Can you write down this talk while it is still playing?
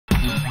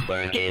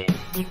Work it,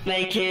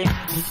 make it,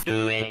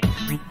 do it,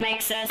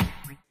 make sense.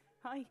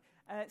 Hi,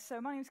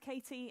 so my name's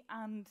Katie,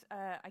 and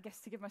I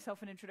guess to give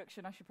myself an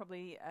introduction, I should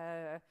probably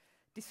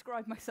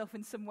describe myself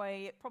in some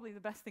way. Probably the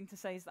best thing to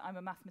say is that I'm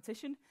a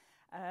mathematician,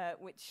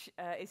 which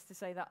is to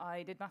say that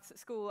I did maths at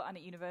school and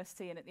at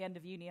university, and at the end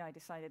of uni I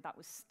decided that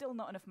was still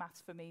not enough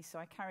maths for me, so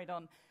I carried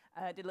on,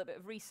 did a little bit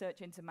of research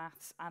into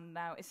maths, and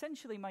now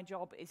essentially my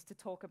job is to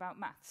talk about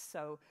maths.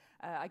 So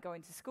I go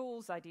into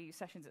schools, I do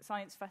sessions at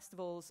science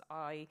festivals,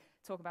 I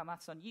talk about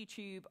maths on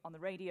YouTube, on the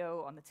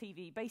radio, on the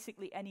TV,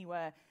 basically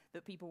anywhere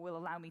that people will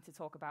allow me to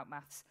talk about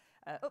maths,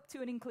 up to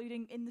and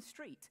including in the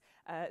street.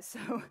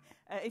 So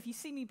if you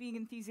see me being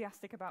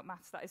enthusiastic about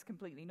maths, that is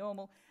completely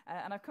normal.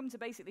 And I've come to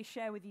basically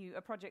share with you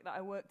a project that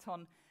I worked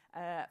on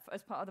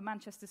as part of the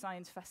Manchester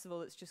Science Festival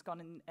that's just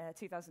gone in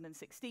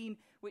 2016,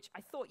 which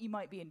I thought you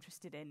might be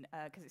interested in,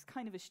 because it's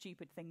kind of a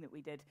stupid thing that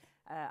we did,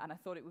 and I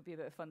thought it would be a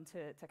bit of fun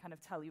to kind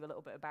of tell you a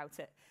little bit about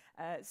it.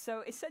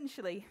 So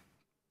essentially,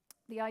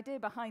 the idea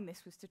behind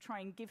this was to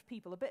try and give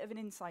people a bit of an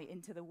insight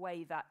into the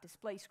way that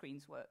display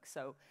screens work.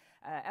 So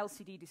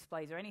LCD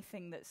displays, or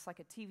anything that's like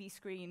a TV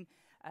screen,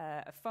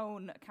 a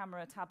phone, a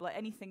camera, a tablet,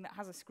 anything that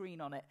has a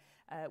screen on it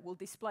will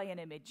display an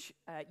image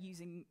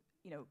using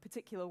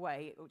particular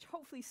way, which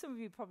hopefully some of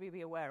you probably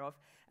be aware of.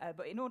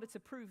 But in order to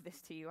prove this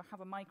to you, I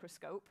have a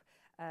microscope,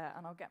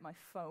 and I'll get my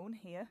phone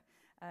here,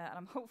 and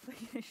I'm hopefully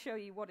going to show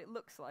you what it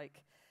looks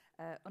like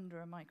under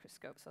a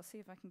microscope. So I'll see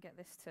if I can get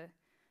this to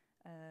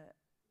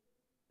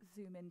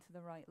zoom into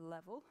the right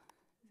level.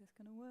 Is this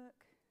going to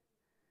work?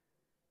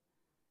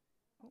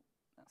 Oh,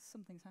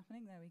 something's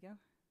happening. There we go.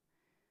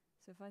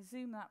 So if I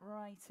zoom that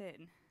right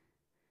in,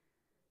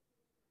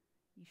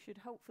 you should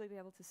hopefully be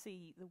able to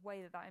see the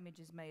way that that image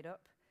is made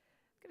up.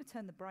 I'm going to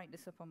turn the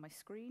brightness up on my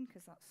screen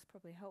because that's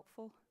probably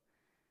helpful.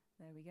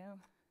 There we go.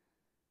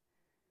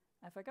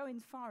 If I go in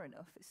far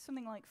enough, it's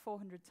something like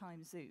 400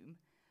 times zoom.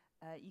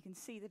 You can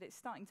see that it's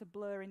starting to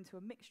blur into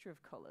a mixture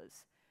of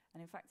colours.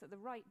 And in fact, at the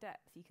right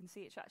depth, you can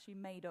see it's actually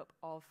made up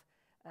of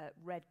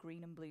red,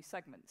 green, and blue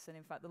segments. And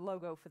in fact, the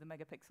logo for the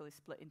megapixel is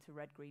split into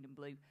red, green, and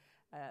blue.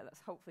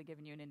 That's hopefully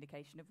giving you an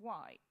indication of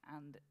why.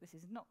 And this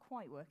is not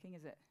quite working,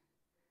 is it?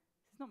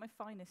 This is not my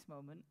finest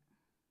moment.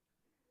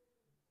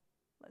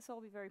 Let's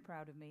all be very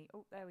proud of me.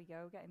 Oh, there we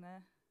go, getting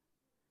there.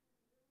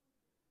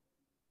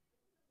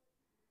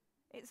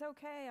 It's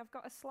okay, I've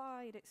got a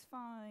slide, it's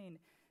fine.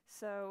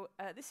 So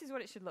this is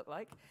what it should look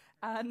like.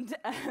 And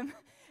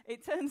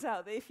it turns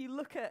out that if you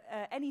look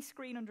at any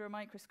screen under a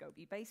microscope,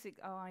 you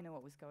oh, I know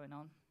what was going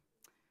on.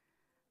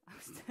 I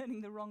was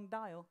turning the wrong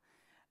dial.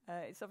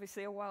 It's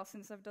obviously a while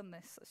since I've done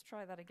this. Let's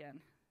try that again.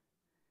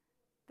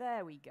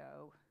 There we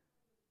go.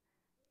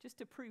 Just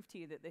to prove to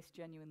you that this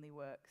genuinely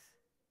works.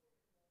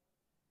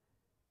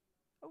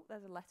 Oh,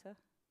 there's a letter.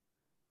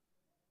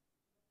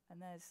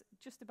 And there's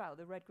just about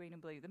the red, green,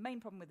 and blue. The main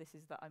problem with this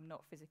is that I'm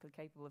not physically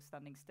capable of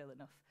standing still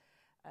enough.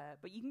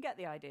 But you can get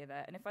the idea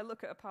there. And if I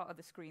look at a part of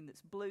the screen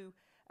that's blue,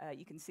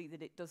 you can see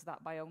that it does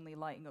that by only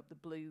lighting up the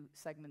blue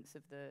segments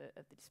of the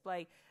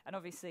display. And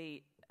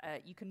obviously,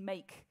 you can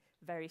make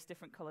various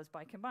different colours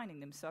by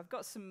combining them. So I've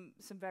got some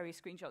various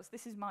screenshots.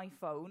 This is my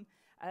phone.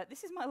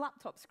 This is my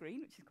laptop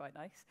screen, which is quite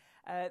nice.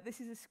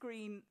 This is a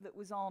screen that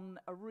was on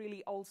a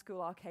really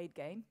old-school arcade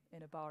game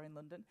in a bar in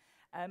London.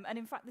 And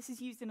in fact, this is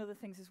used in other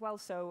things as well.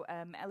 So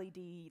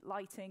LED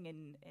lighting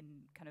in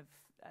kind of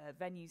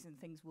venues and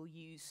things will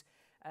use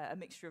a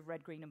mixture of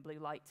red, green, and blue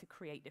light to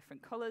create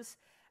different colours.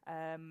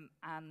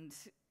 And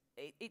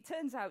it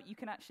turns out you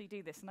can actually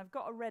do this. And I've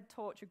got a red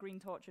torch, a green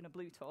torch, and a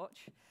blue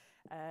torch,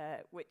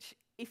 which,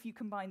 if you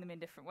combine them in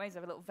different ways, I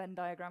have a little Venn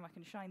diagram I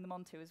can shine them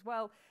onto as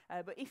well.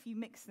 But if you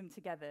mix them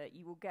together,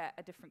 you will get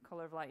a different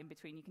colour of light in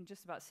between. You can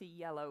just about see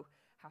yellow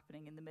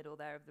happening in the middle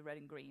there of the red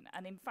and green.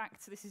 And in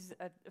fact, this is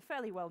a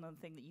fairly well-known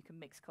thing, that you can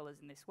mix colours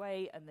in this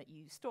way, and that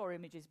you store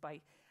images by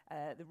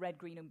the red,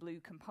 green, and blue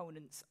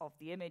components of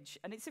the image.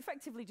 And it's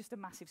effectively just a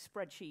massive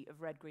spreadsheet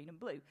of red, green, and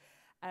blue.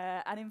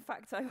 And in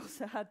fact, I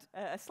also had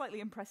a slightly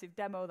impressive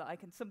demo that I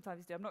can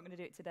sometimes do. I'm not going to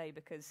do it today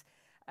because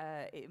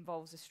it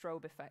involves a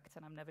strobe effect,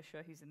 and I'm never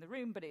sure who's in the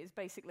room, but it is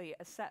basically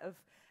a set of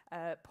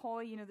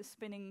poi, the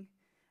spinning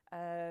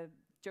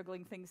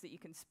juggling things that you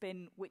can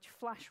spin, which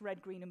flash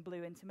red, green, and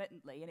blue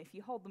intermittently. And if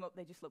you hold them up,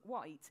 they just look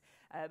white.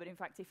 But in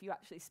fact, if you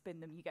actually spin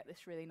them, you get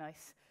this really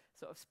nice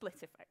sort of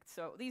split effect.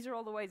 So these are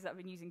all the ways that I've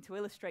been using to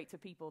illustrate to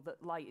people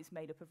that light is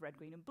made up of red,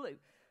 green, and blue.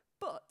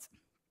 But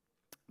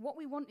what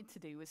we wanted to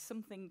do was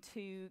something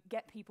to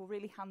get people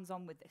really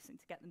hands-on with this, and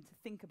to get them to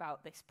think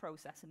about this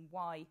process and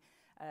why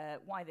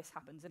this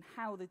happens, and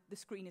how the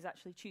screen is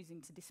actually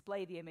choosing to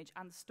display the image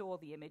and store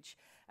the image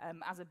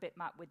as a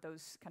bitmap with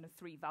those kind of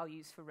three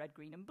values for red,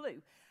 green, and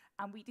blue.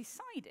 And we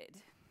decided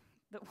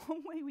that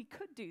one way we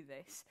could do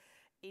this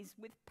is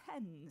with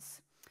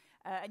pens.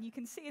 And you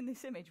can see in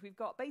this image, we've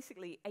got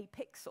basically a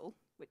pixel,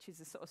 which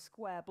is a sort of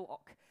square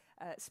block,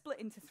 split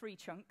into 3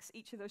 chunks.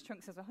 Each of those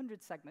chunks has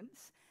 100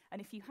 segments.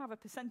 And if you have a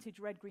percentage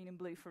red, green, and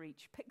blue for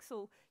each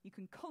pixel, you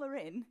can colour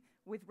in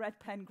with red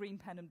pen, green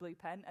pen, and blue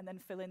pen, and then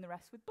fill in the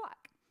rest with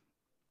black.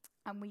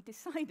 And we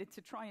decided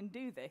to try and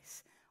do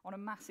this on a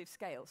massive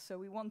scale. So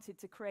we wanted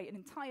to create an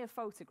entire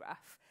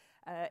photograph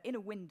in a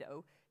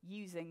window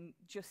using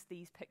just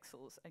these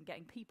pixels and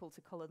getting people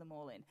to colour them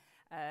all in.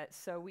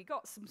 So we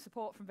got some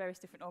support from various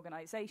different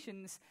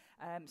organisations.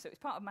 So it was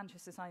part of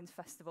Manchester Science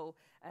Festival.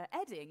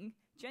 Edding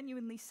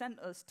genuinely sent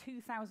us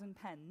 2,000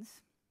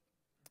 pens,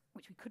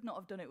 which we could not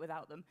have done it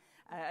without them.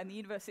 And the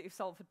University of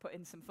Salford put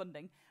in some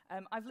funding.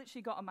 I've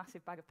literally got a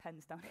massive bag of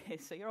pens down here,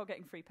 so you're all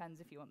getting free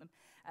pens if you want them.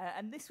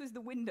 And this was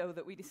the window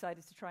that we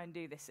decided to try and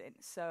do this in.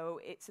 So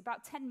it's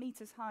about 10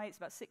 metres high, it's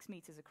about 6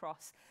 metres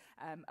across,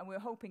 and we were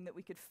hoping that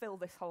we could fill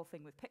this whole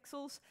thing with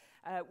pixels.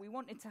 We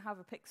wanted to have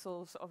a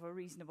pixels of a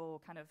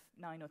reasonable kind of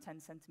 9 or 10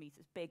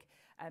 centimetres big.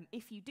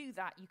 If you do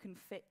that, you can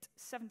fit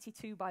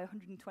 72 by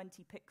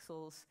 120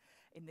 pixels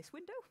in this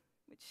window,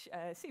 which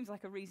seems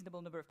like a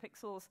reasonable number of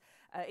pixels.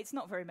 It's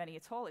not very many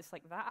at all, it's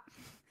like that.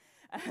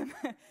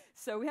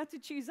 So we had to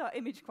choose our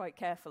image quite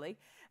carefully.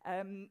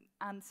 And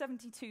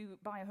 72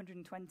 by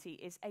 120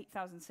 is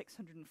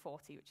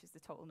 8,640, which is the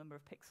total number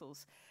of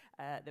pixels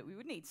that we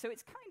would need. So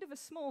it's kind of a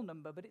small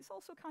number, but it's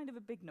also kind of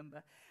a big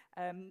number.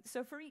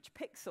 So for each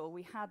pixel,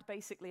 we had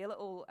basically a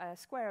little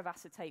square of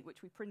acetate,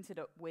 which we printed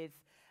up with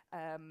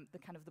the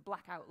kind of the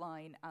black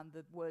outline and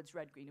the words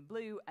red, green, and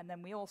blue. And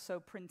then we also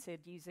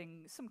printed,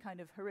 using some kind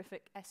of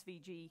horrific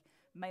SVG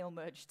mail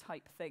merge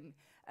type thing,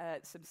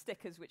 some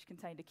stickers which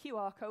contained a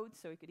QR code,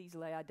 so we could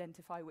easily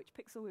identify which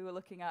pixel we were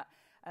looking at,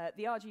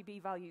 the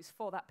RGB values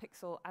for that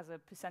pixel as a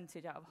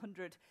percentage out of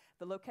 100,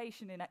 the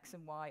location in X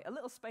and Y, a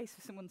little space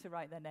for someone to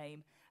write their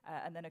name,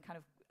 and then a kind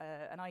of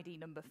an ID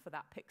number for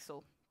that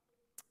pixel.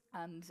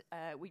 And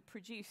we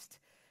produced,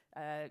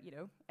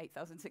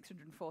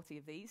 8,640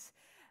 of these.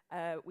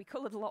 We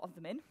coloured a lot of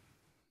them in.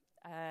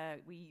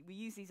 We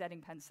use these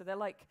Edding pens, so they're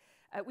like,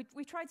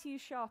 we tried to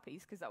use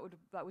Sharpies, because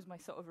that was my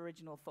sort of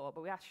original thought,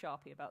 but we asked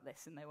Sharpie about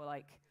this, and they were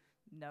like,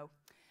 no.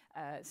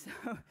 So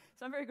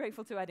I'm very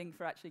grateful to Edding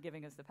for actually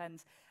giving us the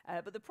pens.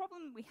 But the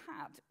problem we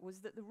had was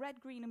that the red,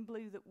 green, and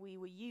blue that we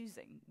were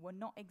using were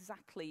not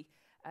exactly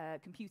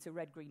computer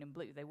red, green, and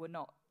blue. They were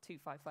not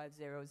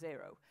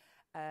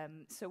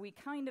 25500. So we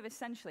kind of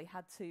essentially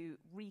had to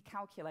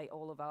recalculate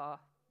all of our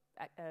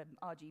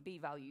RGB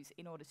values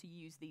in order to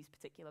use these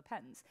particular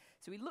pens.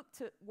 So we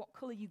looked at what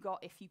colour you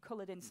got if you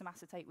coloured in some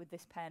acetate with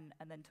this pen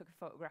and then took a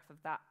photograph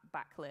of that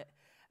backlit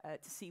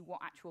to see what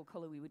actual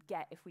colour we would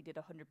get if we did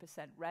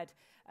 100% red.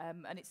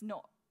 And it's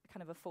not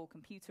kind of a full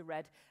computer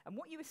red. And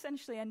what you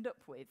essentially end up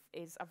with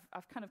is,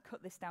 I've kind of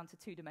cut this down to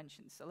 2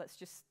 dimensions. So let's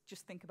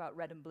just think about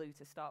red and blue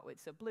to start with.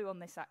 So blue on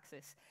this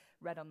axis,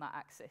 red on that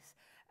axis.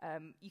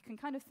 You can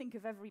kind of think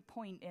of every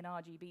point in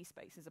RGB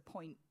space as a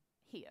point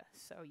here.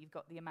 So you've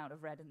got the amount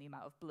of red and the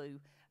amount of blue,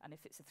 and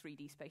if it's a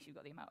 3D space, you've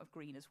got the amount of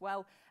green as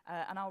well.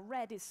 And our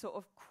red is sort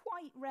of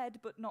quite red,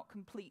 but not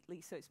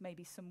completely, so it's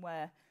maybe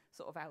somewhere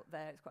sort of out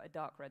there. It's quite a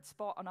dark red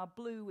spot. And our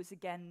blue was,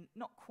 again,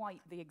 not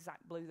quite the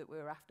exact blue that we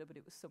were after, but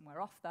it was somewhere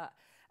off that.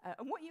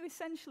 And what you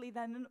essentially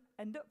then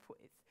end up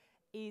with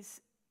is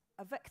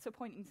a vector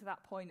pointing to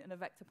that point and a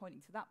vector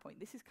pointing to that point.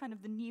 This is kind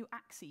of the new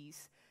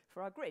axes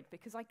for our grid,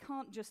 because I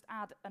can't just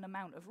add an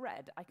amount of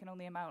red, I can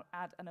only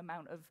add an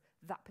amount of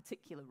that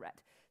particular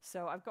red.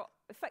 So I've got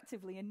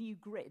effectively a new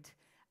grid,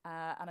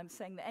 and I'm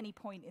saying that any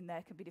point in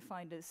there can be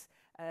defined as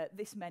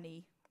this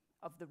many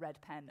of the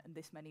red pen and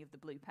this many of the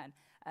blue pen.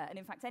 And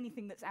in fact,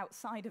 anything that's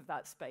outside of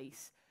that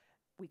space,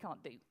 we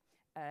can't do.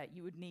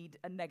 You would need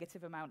a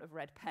negative amount of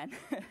red pen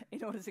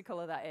in order to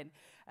colour that in.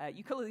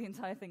 You colour the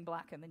entire thing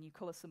black, and then you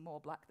colour some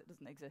more black that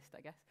doesn't exist, I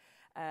guess.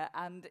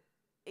 And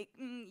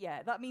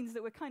that means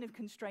that we're kind of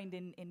constrained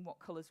in what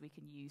colours we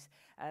can use.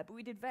 But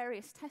we did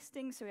various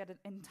testing, so we had an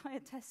entire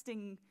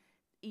testing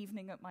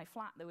evening at my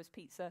flat. There was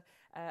pizza,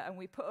 and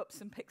we put up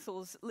some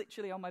pixels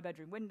literally on my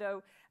bedroom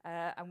window,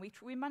 and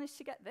we managed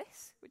to get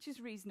this, which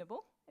is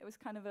reasonable. It was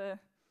kind of a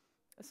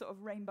sort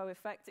of rainbow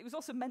effect. It was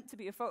also meant to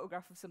be a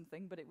photograph of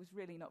something, but it was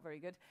really not very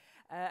good.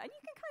 And you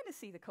can kind of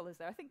see the colours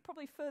there. I think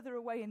probably further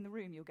away in the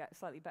room you'll get a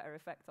slightly better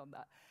effect on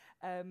that.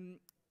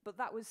 But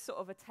that was sort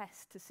of a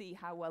test to see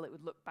how well it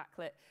would look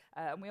backlit.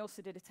 And we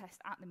also did a test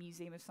at the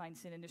Museum of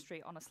Science and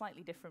Industry on a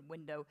slightly different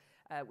window,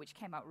 which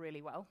came out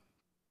really well.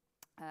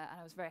 And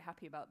I was very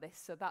happy about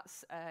this. So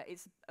that's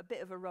it's a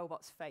bit of a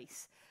robot's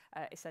face,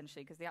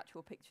 essentially, because the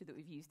actual picture that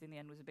we've used in the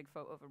end was a big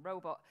photo of a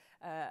robot.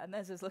 And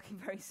there's us looking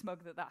very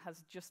smug that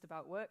has just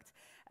about worked.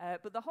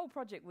 But the whole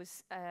project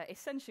was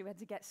essentially, we had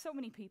to get so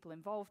many people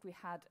involved. We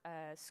had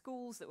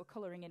schools that were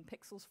colouring in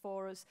pixels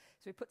for us.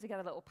 So we put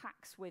together little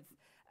packs with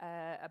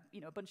a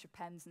bunch of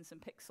pens and some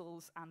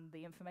pixels and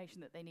the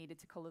information that they needed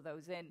to colour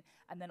those in.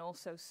 And then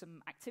also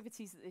some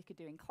activities that they could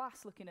do in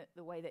class, looking at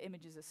the way that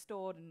images are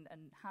stored and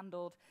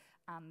handled,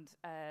 and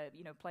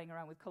playing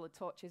around with coloured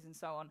torches and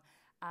so on.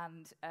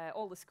 And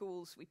all the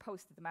schools, we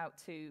posted them out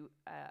to,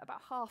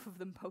 about half of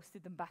them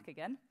posted them back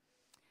again.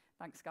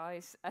 Thanks,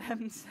 guys.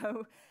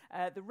 So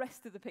the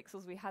rest of the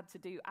pixels we had to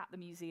do at the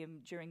museum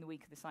during the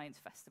week of the Science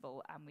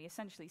Festival, and we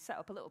essentially set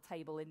up a little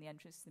table in the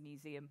entrance to the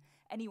museum.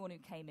 Anyone who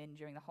came in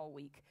during the whole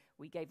week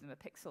we gave them a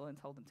pixel and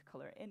told them to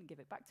colour it in and give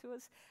it back to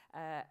us.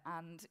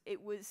 And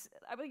it was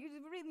a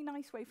really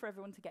nice way for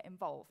everyone to get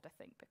involved, I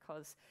think,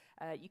 because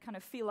you kind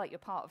of feel like you're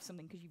part of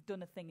something because you've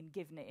done a thing and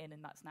given it in,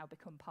 and that's now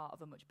become part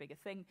of a much bigger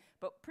thing.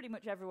 But pretty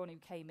much everyone who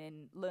came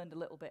in learned a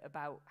little bit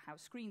about how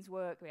screens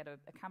work. We had a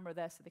camera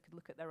there so they could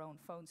look at their own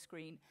phone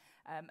screen.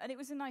 And it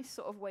was a nice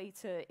sort of way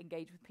to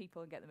engage with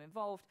people and get them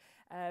involved.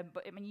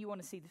 But I mean, you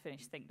want to see the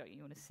finished thing, don't you?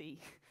 You want to see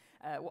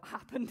what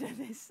happened in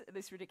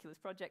this ridiculous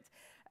project.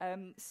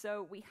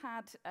 So we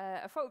had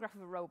a photograph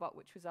of a robot,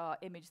 which was our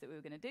image that we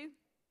were going to do.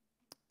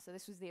 So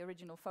this was the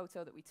original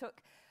photo that we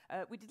took.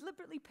 We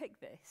deliberately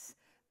picked this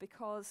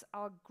because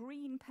our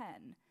green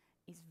pen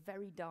is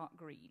very dark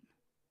green.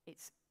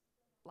 It's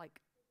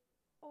like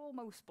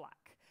almost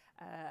black.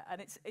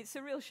 And it's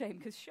a real shame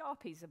because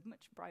Sharpies are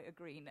much brighter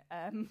green,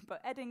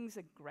 but Eddings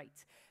are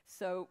great.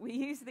 So we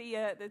used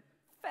the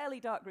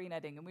fairly dark green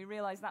Edding, and we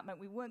realized that meant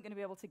we weren't going to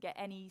be able to get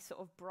any sort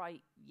of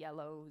bright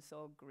yellows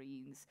or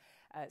greens.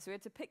 So we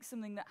had to pick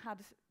something that had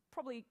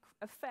probably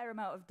a fair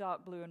amount of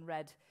dark blue and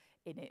red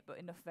in it, but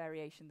enough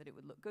variation that it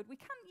would look good. You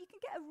can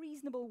get a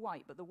reasonable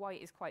white, but the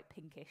white is quite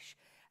pinkish,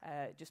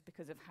 just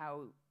because of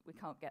how we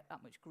can't get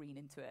that much green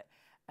into it.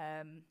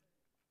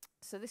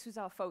 So this was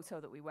our photo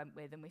that we went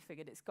with, and we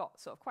figured it's got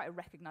sort of quite a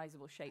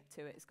recognizable shape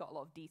to it. It's got a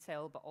lot of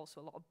detail, but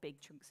also a lot of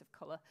big chunks of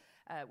color,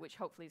 which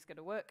hopefully is going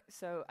to work.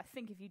 So I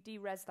think if you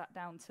de-res that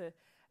down to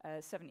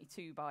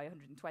 72 by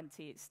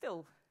 120, it's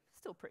still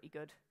pretty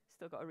good.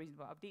 Still got a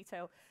reasonable amount of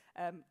detail.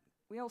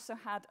 We also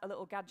had a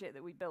little gadget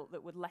that we built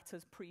that would let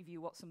us preview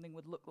what something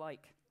would look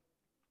like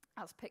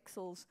as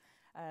pixels,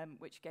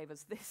 which gave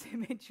us this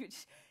image,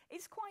 which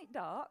is quite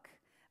dark.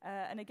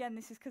 And again,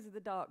 this is because of the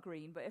dark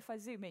green, but if I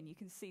zoom in, you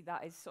can see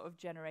that is sort of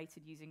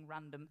generated using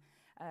random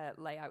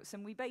layouts.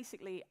 And we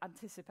basically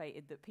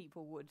anticipated that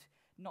people would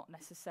not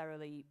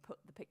necessarily put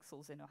the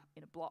pixels in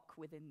a block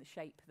within the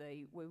shape.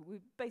 We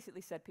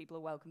basically said people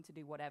are welcome to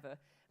do whatever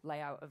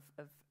layout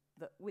of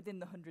within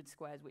the 100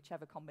 squares,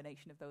 whichever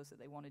combination of those that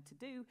they wanted to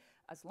do,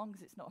 as long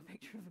as it's not a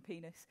picture of a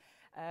penis.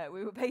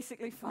 We were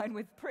basically fine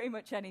with pretty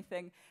much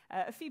anything.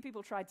 A few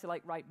people tried to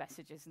write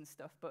messages and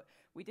stuff, but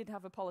we did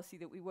have a policy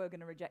that we were going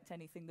to reject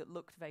anything that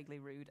looked vaguely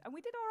rude, and we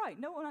did all right.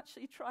 No one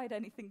actually tried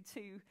anything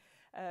too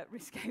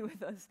risque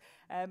with us,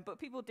 but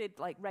people did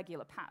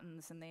regular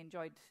patterns, and they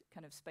enjoyed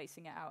kind of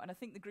spacing it out. And I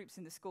think the groups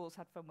in the schools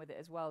had fun with it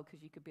as well,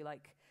 because you could be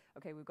like,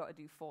 okay, we've got to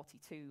do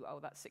 42. Oh,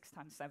 that's 6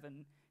 times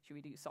 7. Should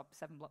we do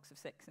 7 blocks of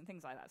 6 and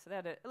things like that? So they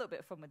had a little bit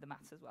of fun with the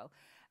maths as well.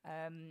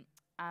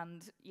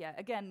 And yeah,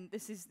 again,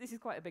 this is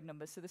quite a big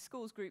number. So the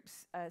schools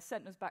groups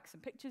sent us back some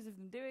pictures of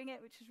them doing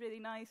it, which was really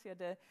nice. We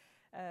had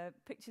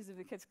pictures of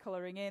the kids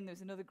colouring in. There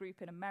was another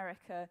group in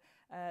America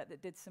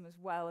that did some as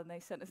well, and they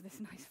sent us this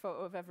nice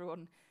photo of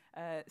everyone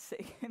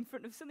sitting in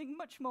front of something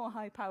much more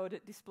high-powered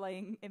at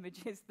displaying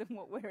images than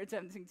what we're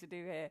attempting to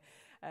do here,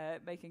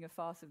 making a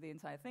farce of the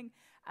entire thing.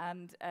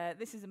 And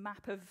this is a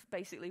map of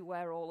basically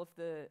where all of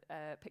the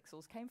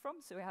pixels came from.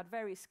 So we had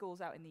various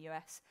schools out in the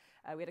US.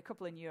 We had a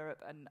couple in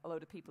Europe and a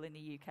load of people in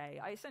the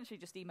UK. I essentially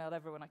just emailed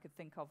everyone I could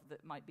think of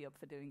that might be up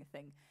for doing a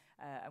thing,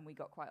 and we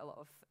got quite a lot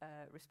of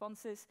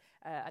responses.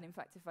 And in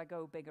fact, if I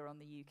go bigger on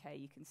the UK,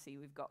 you can see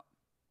we've got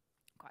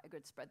quite a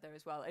good spread there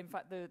as well. In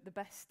fact, the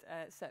best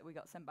set we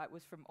got sent back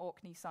was from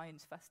Orkney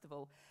Science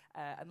Festival,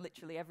 and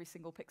literally every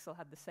single pixel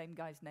had the same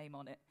guy's name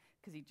on it,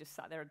 because he just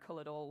sat there and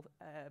coloured all,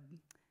 I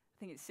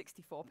think it's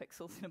 64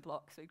 pixels in a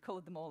block, so he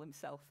coloured them all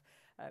himself,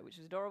 which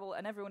was adorable.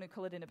 And everyone who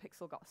coloured in a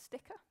pixel got a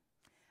sticker,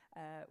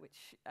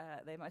 which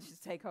they managed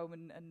to take home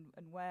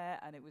and wear,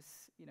 and it was,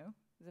 it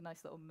was a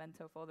nice little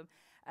memento for them.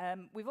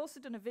 We've also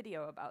done a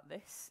video about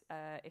this,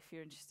 if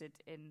you're interested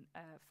in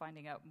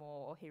finding out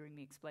more or hearing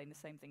me explain the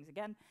same things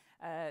again.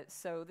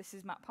 So this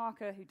is Matt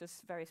Parker, who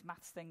does various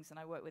maths things, and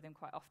I work with him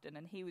quite often,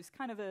 and he was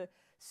kind of a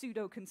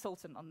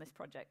pseudo-consultant on this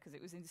project, because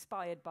it was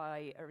inspired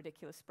by a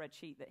ridiculous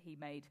spreadsheet that he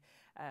made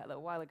a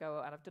little while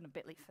ago, and I've done a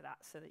bit.ly for that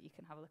so that you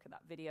can have a look at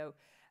that video.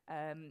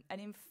 And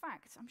in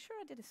fact, I'm sure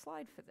I did a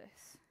slide for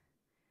this.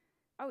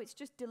 Oh, it's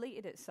just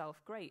deleted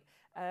itself. Great.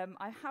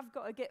 I have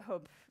got a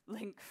GitHub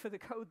link for the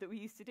code that we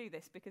used to do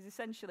this, because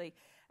essentially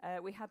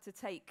we had to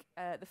take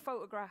the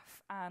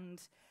photograph and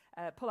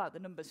pull out the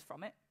numbers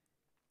from it,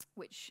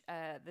 which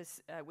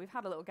we've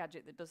had a little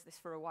gadget that does this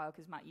for a while,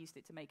 because Matt used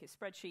it to make his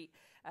spreadsheet,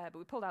 but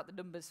we pulled out the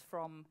numbers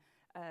from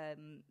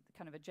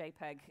kind of a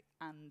JPEG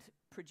and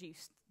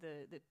produced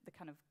the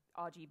kind of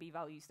RGB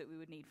values that we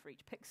would need for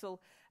each pixel.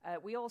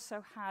 We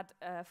also had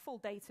a full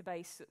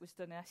database that was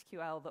done in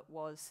SQL that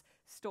was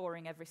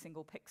storing every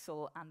single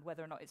pixel and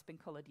whether or not it's been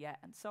coloured yet,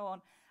 and so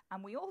on.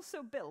 And we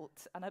also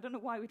built, and I don't know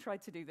why we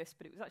tried to do this,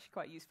 but it was actually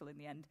quite useful in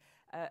the end,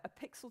 a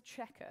pixel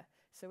checker.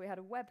 So we had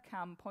a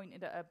webcam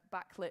pointed at a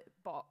backlit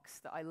box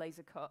that I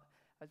laser cut.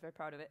 I was very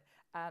proud of it.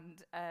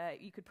 And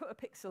you could put a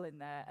pixel in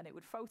there and it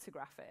would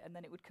photograph it, and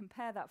then it would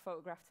compare that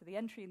photograph to the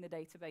entry in the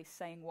database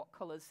saying what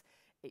colours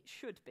it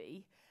should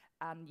be.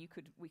 and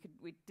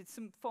we did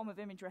some form of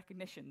image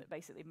recognition that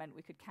basically meant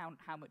we could count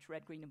how much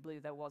red, green, and blue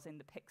there was in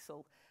the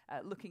pixel,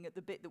 looking at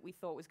the bit that we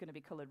thought was going to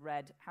be coloured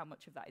red, how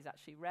much of that is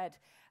actually red.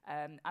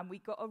 And we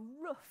got a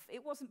rough,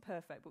 it wasn't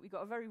perfect, but we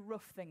got a very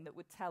rough thing that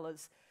would tell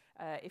us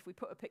if we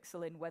put a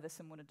pixel in whether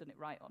someone had done it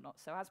right or not.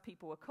 So as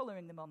people were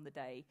colouring them on the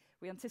day,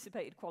 we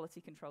anticipated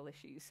quality control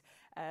issues,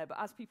 but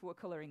as people were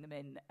colouring them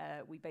in,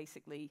 we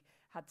basically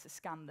had to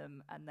scan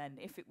them, and then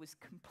if it was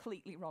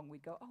completely wrong,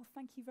 we'd go, oh,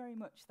 thank you very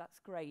much, that's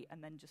great,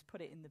 and then just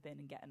put it in the bin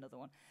and get another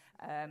one,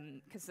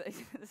 because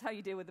that's how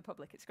you deal with the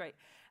public. It's great.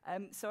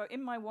 So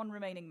in my one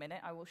remaining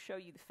minute, I will show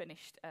you the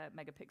finished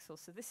megapixel.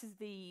 So this is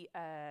the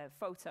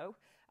photo.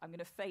 I'm going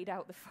to fade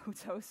out the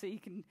photo so you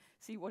can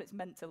see what it's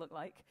meant to look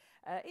like.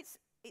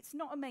 It's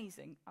not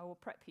amazing, I will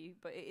prep you,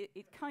 but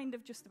it kind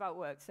of just about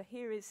works. So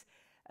here is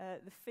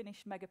the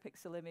finished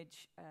megapixel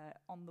image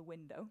on the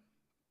window.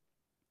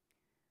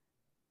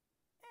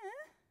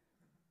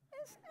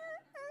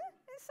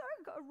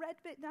 It's got a red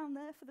bit down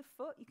there for the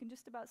foot. You can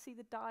just about see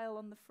the dial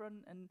on the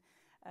front and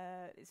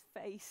his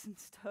face and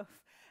stuff.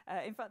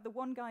 In fact, the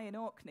one guy in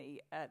Orkney,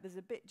 there's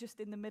a bit just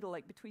in the middle,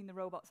 like between the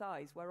robot's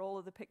eyes, where all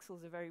of the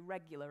pixels are very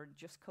regular and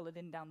just coloured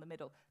in down the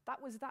middle.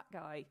 That was that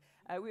guy.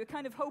 We were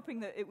kind of hoping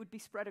that it would be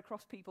spread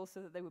across people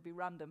so that they would be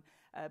random,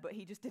 but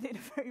he just did it in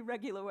a very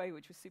regular way,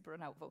 which was super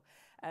unhelpful.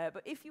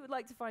 But if you would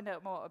like to find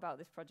out more about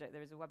this project,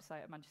 there is a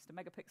website at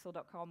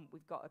manchestermegapixel.com.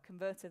 We've got a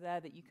converter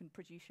there that you can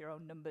produce your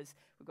own numbers.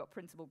 We've got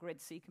printable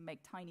grids, so you can make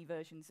tiny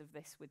versions of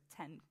this with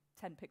 10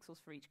 pixels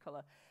for each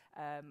colour,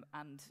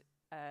 and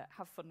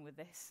have fun with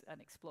this and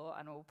explore.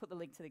 And we'll put the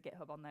link to the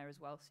GitHub on there as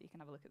well, so you can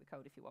have a look at the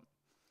code if you want.